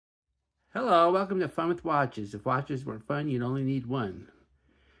Hello, welcome to Fun with Watches. If watches weren't fun, you'd only need one.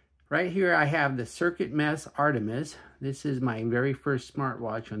 Right here I have the CircuitMess Artemis. This is my very first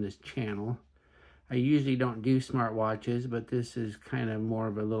smartwatch on this channel. I usually don't do smartwatches, but this is kind of more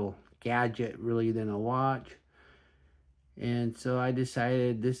of a little gadget really than a watch. And so I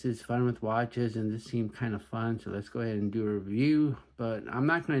decided this is Fun with Watches and this seemed kind of fun, so let's go ahead and do a review. But I'm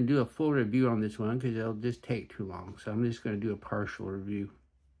not going to do a full review on this one because it'll just take too long. So I'm just going to do a partial review.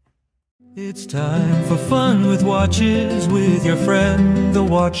 It's time for fun with watches with your friend, the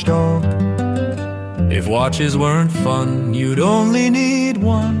watchdog. If watches weren't fun, you'd only need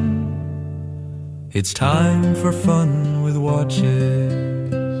one. It's time for fun with watches.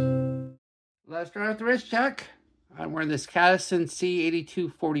 Let's start with the wrist check. I'm wearing this Cadison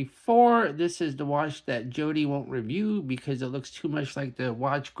C8244. This is the watch that Jody won't review because it looks too much like the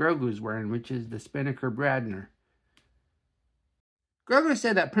watch Grogu's wearing, which is the Spinnaker Bradner. Grogu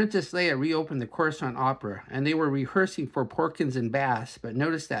said that Princess Leia reopened the Coruscant Opera, and they were rehearsing for Porkins and Bass, but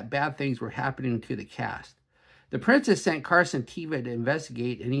noticed that bad things were happening to the cast. The princess sent Carson Teva to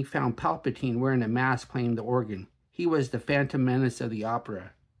investigate, and he found Palpatine wearing a mask playing the organ. He was the Phantom Menace of the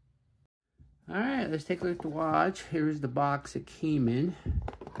opera. Alright, let's take a look at the watch. Here's the box it came in.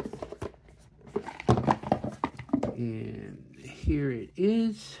 And here it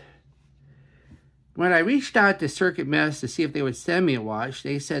is. When I reached out to CircuitMess to see if they would send me a watch,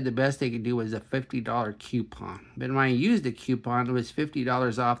 they said the best they could do was a $50 coupon. But when I used the coupon, it was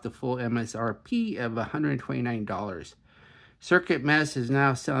 $50 off the full MSRP of $129. CircuitMess is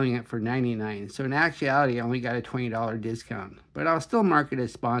now selling it for $99. So in actuality, I only got a $20 discount. But I'll still mark it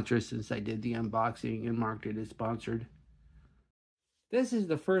as sponsored since I did the unboxing and marked it as sponsored. This is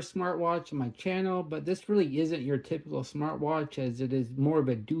the first smartwatch on my channel, but this really isn't your typical smartwatch as it is more of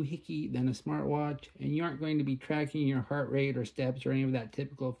a doohickey than a smartwatch, and you aren't going to be tracking your heart rate or steps or any of that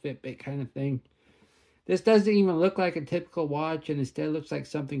typical Fitbit kind of thing. This doesn't even look like a typical watch and instead looks like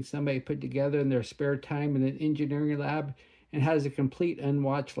something somebody put together in their spare time in an engineering lab and has a complete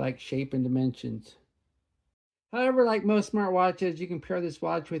unwatch-like shape and dimensions. However, like most smartwatches, you can pair this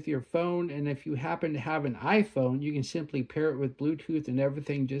watch with your phone, and if you happen to have an iPhone, you can simply pair it with Bluetooth and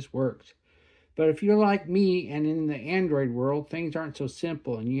everything just works. But if you're like me and in the Android world, things aren't so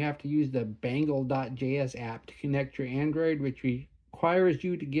simple, and you have to use the Bangle.js app to connect your Android, which requires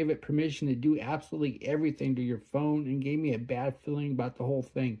you to give it permission to do absolutely everything to your phone, and gave me a bad feeling about the whole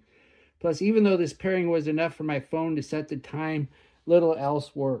thing. Plus, even though this pairing was enough for my phone to set the time, little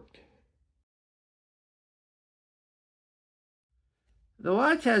else worked. The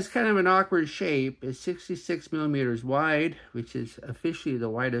watch has kind of an awkward shape. It's 66 millimeters wide, which is officially the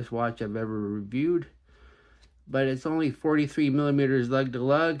widest watch I've ever reviewed. But it's only 43 millimeters lug to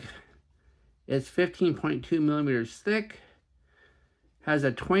lug. It's 15.2 millimeters thick. Has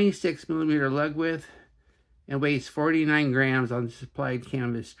a 26 millimeter lug width. And weighs 49 grams on the supplied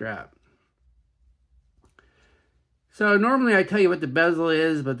canvas strap. So normally I tell you what the bezel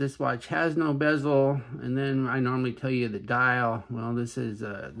is, but this watch has no bezel. And then I normally tell you the dial. Well, this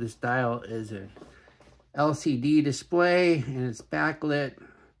dial is an LCD display and it's backlit.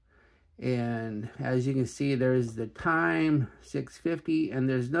 And as you can see, there's the time, 6:50, and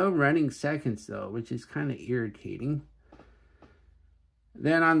there's no running seconds though, which is kind of irritating.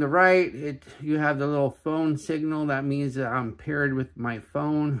 Then on the right, you have the little phone signal. That means that I'm paired with my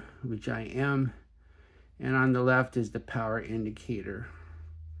phone, which I am. And on the left is the power indicator.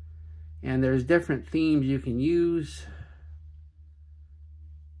 And there's different themes you can use.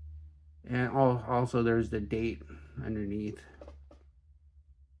 And also there's the date underneath.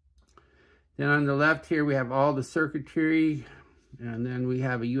 Then on the left here we have all the circuitry. And then we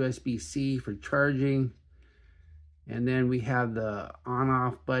have a USB-C for charging. And then we have the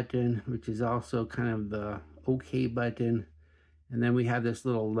on-off button, which is also kind of the OK button. And then we have this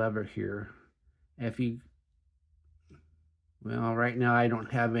little lever here. Well, right now I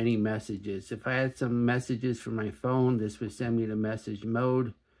don't have any messages. If I had some messages from my phone, this would send me to message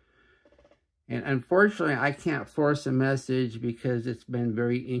mode. And unfortunately, I can't force a message because it's been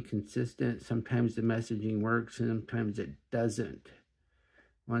very inconsistent. Sometimes the messaging works and sometimes it doesn't.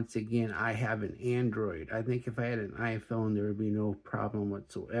 Once again, I have an Android. I think if I had an iPhone, there would be no problem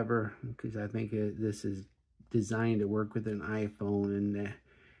whatsoever because I think this is designed to work with an iPhone, and the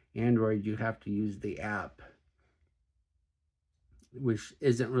Android, you have to use the app, which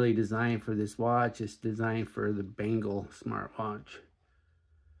isn't really designed for this watch. It's designed for the Bangle smartwatch.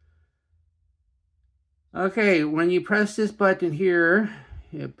 Okay, when you press this button here,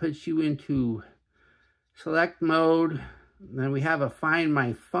 it puts you into select mode. Then we have a Find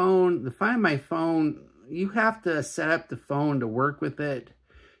My Phone. The Find My Phone, you have to set up the phone to work with it.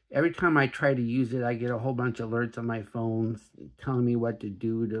 every time I try to use it, I get a whole bunch of alerts on my phone telling me what to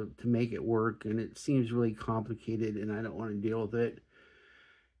do to make it work. And it seems really complicated and I don't want to deal with it.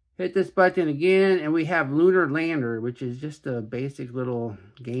 Hit this button again and we have Lunar Lander, which is just a basic little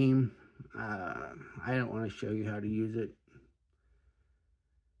game. I don't want to show you how to use it.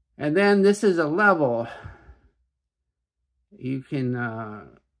 And then this is a level. You can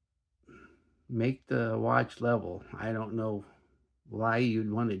make the watch level. I don't know why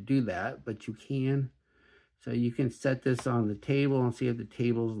you'd want to do that, but you can. So you can set this on the table and see if the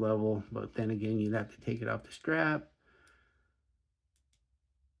table's level, but then again, you'd have to take it off the strap.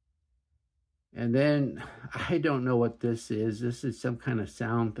 And then, I don't know what this is. This is some kind of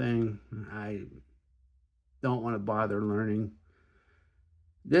sound thing. I don't want to bother learning.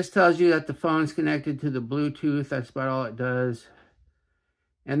 This tells you that the phone's connected to the Bluetooth. That's about all it does.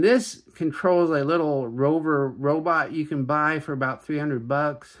 And this controls a little rover robot you can buy for about 300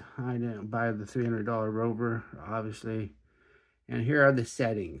 bucks. I didn't buy the $300 rover, obviously. And here are the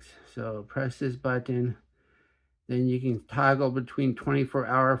settings. So press this button. Then you can toggle between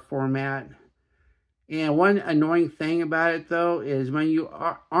 24-hour format. And one annoying thing about it, though, is when you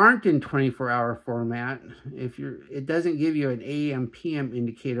aren't in 24-hour format, it doesn't give you an AM/PM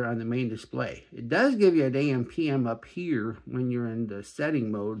indicator on the main display. It does give you an AM/PM up here when you're in the setting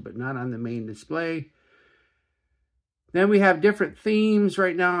mode, but not on the main display. Then we have different themes.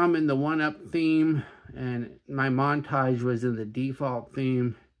 Right now, I'm in the 1UP theme, and my montage was in the default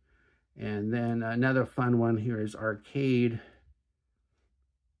theme. And then another fun one here is Arcade.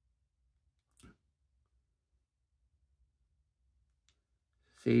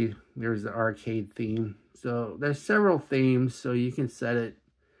 See, there's the arcade theme. So there's several themes, so you can set it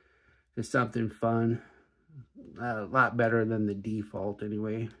to something fun. A lot better than the default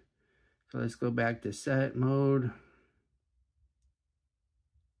anyway. So let's go back to set mode.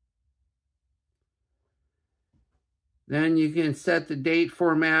 Then you can set the date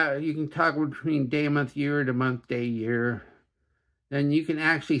format. You can toggle between day, month, year to month, day, year. Then you can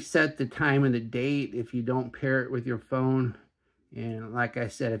actually set the time and the date if you don't pair it with your phone. And like I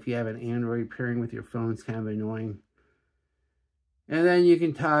said, if you have an Android, pairing with your phone is kind of annoying. And then you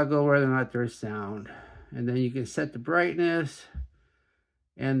can toggle whether or not there's sound. And then you can set the brightness.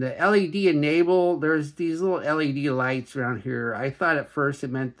 And the LED enable, there's these little LED lights around here. I thought at first it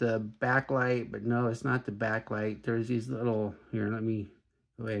meant the backlight, but no, it's not the backlight. There's these little, here, let me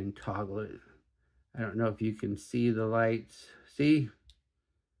go ahead and toggle it. I don't know if you can see the lights. See?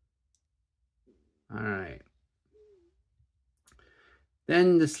 All right.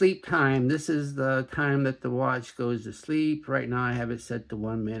 Then the sleep time. This is the time that the watch goes to sleep. Right now I have it set to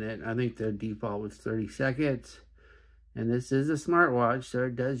 1 minute. I think the default was 30 seconds. And this is a smartwatch, so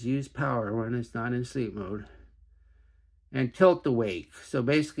it does use power when it's not in sleep mode. And tilt to wake. So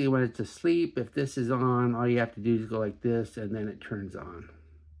basically when it's asleep, if this is on, all you have to do is go like this and then it turns on.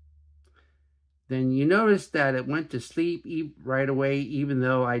 Then you notice that it went to sleep right away, even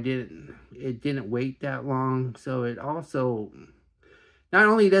though it didn't wait that long. So it also, not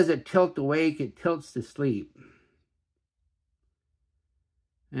only does it tilt to wake, it tilts to sleep.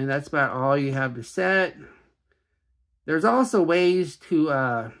 And that's about all you have to set. There's also ways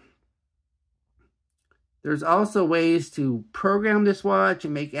to program this watch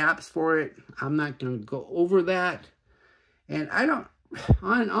and make apps for it. I'm not going to go over that. And in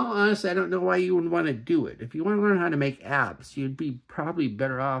all honesty, I don't know why you would want to do it. If you want to learn how to make apps, you'd be probably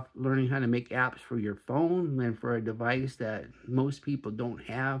better off learning how to make apps for your phone than for a device that most people don't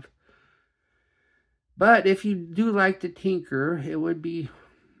have. But if you do like to tinker, it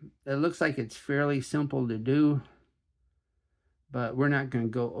looks like it's fairly simple to do. But we're not going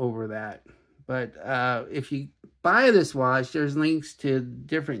to go over that. But if you buy this watch, there's links to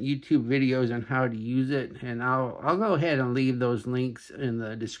different YouTube videos on how to use it. And I'll go ahead and leave those links in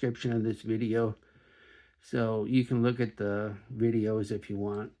the description of this video. So you can look at the videos if you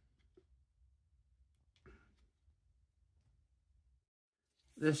want.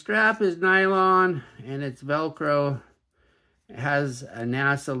 The strap is nylon and it's Velcro. It has a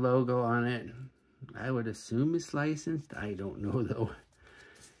NASA logo on it. I would assume it's licensed. I don't know though.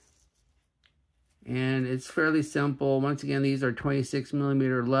 And it's fairly simple. Once again, these are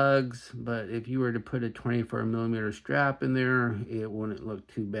 26mm lugs, but if you were to put a 24mm strap in there, it wouldn't look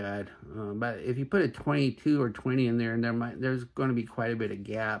too bad. But if you put a 22 or 20 in there, there's going to be quite a bit of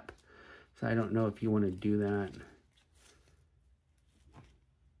gap. So I don't know if you want to do that.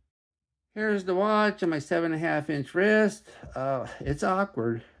 Here's the watch on my 7.5-inch wrist. It's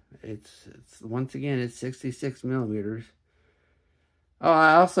awkward. It's once again, it's 66mm. Oh,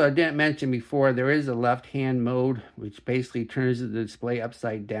 I also didn't mention before, there is a left-hand mode, which basically turns the display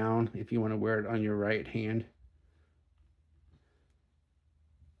upside down if you want to wear it on your right hand.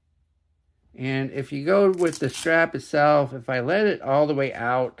 And if you go with the strap itself, if I let it all the way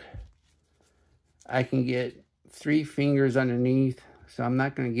out, I can get 3 fingers underneath. So I'm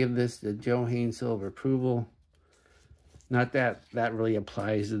not going to give this the Joe Haynes seal of approval. Not that that really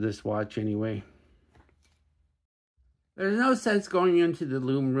applies to this watch anyway. There's no sense going into the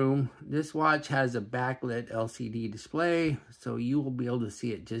loom room. This watch has a backlit LCD display, so you will be able to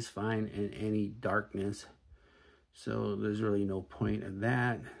see it just fine in any darkness. So there's really no point of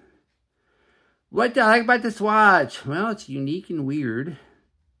that. What do I like about this watch? Well, it's unique and weird.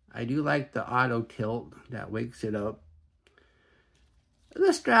 I do like the auto tilt that wakes it up.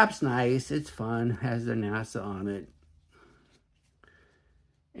 The strap's nice. It's fun. Has the NASA on it.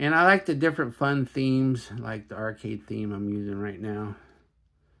 And I like the different fun themes, like the arcade theme I'm using right now.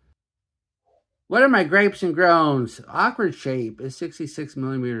 What are my grapes and groans? Awkward shape is 66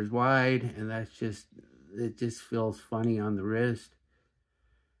 millimeters wide, and that's just, it just feels funny on the wrist.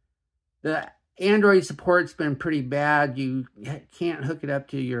 The Android support's been pretty bad. You can't hook it up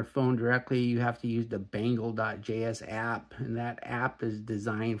to your phone directly. You have to use the Bangle.js app, and that app is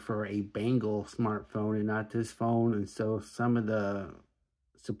designed for a Bangle smartphone and not this phone, and so some of the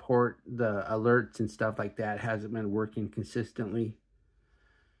support, the alerts and stuff like that, hasn't been working consistently.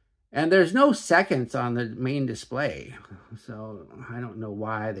 And there's no seconds on the main display, so I don't know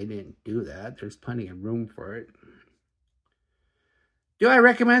why they didn't do that. There's plenty of room for it. Do I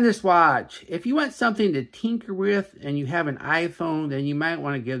recommend this watch? If you want something to tinker with and you have an iPhone, then you might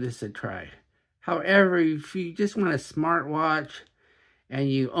want to give this a try. However, if you just want a smartwatch and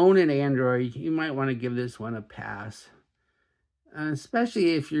you own an Android, you might want to give this one a pass.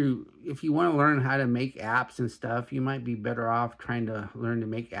 Especially if you want to learn how to make apps and stuff, you might be better off trying to learn to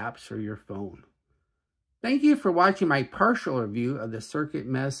make apps for your phone. Thank you for watching my partial review of the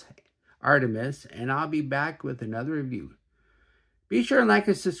CircuitMess Artemis, and I'll be back with another review. Be sure and like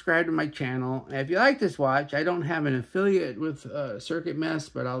and subscribe to my channel. And if you like this watch, I don't have an affiliate with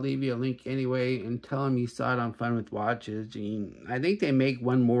CircuitMess, but I'll leave you a link anyway and tell them you saw it on Fun with Watches. And I think they make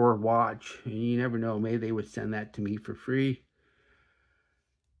one more watch, and you never know, maybe they would send that to me for free.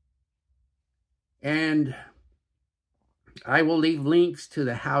 And I will leave links to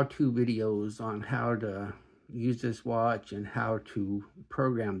the how-to videos on how to use this watch and how to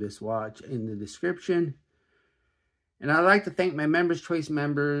program this watch in the description. And I'd like to thank my Members Choice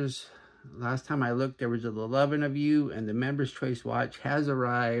members. Last time I looked, there was 11 of you, and the Members Choice watch has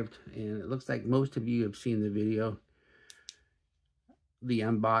arrived. And it looks like most of you have seen the video, the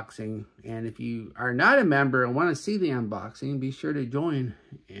unboxing. And if you are not a member and want to see the unboxing, be sure to join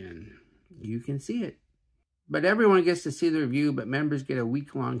and you can see it. But everyone gets to see the review, but members get a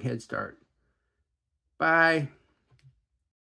week-long head start. Bye.